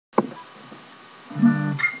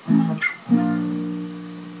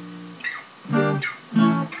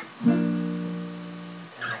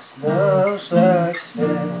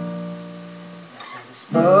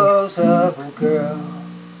disposable girl.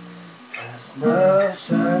 There's no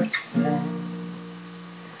such thing.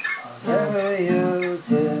 Whatever you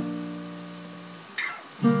did,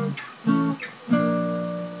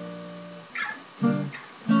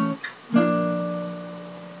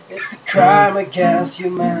 it's a crime against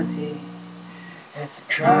humanity. It's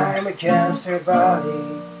a crime against her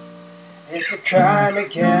body. It's a crime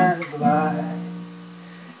against life.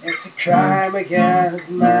 It's a crime against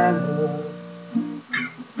manhood.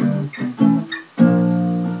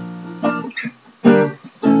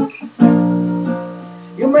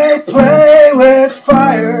 You may play with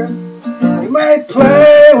fire. You may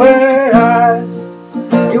play with ice.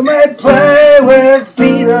 You may play with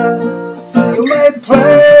Venus. You may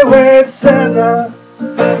play with Santa.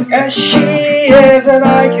 And she is an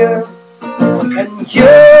icon. And you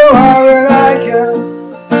are an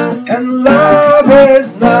icon. And love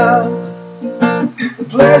is not the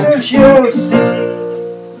pleasures you see.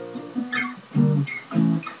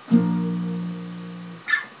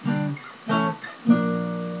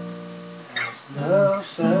 There's no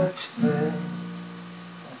such thing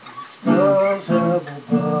as a disposable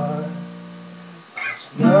boy. There's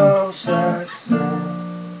no such thing.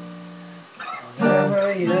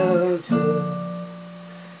 Whatever you do,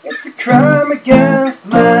 it's a crime against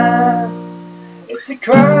man. It's a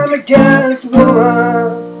crime against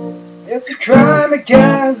woman. It's a crime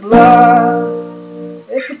against love.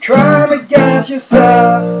 It's a crime against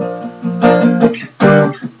yourself.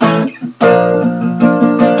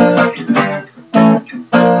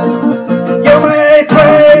 You may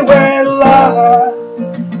play with lava.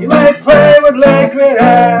 You may play with liquid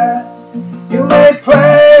air. You may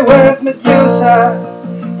play with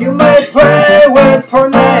Medusa. You may play with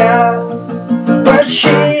Pornea. But she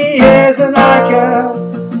is an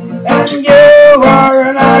icon, and you are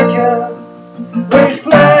an icon,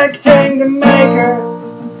 reflecting the maker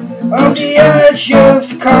of the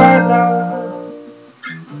edge-used cardinal.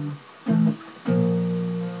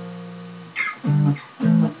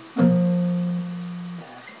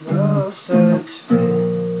 There's no such thing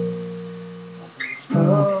as a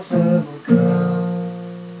disposable girl.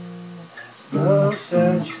 There's no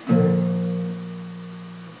such thing.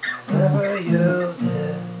 Whatever you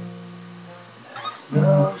did, there's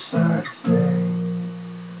no such thing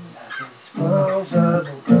as a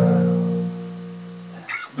disposable girl.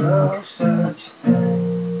 There's no such thing.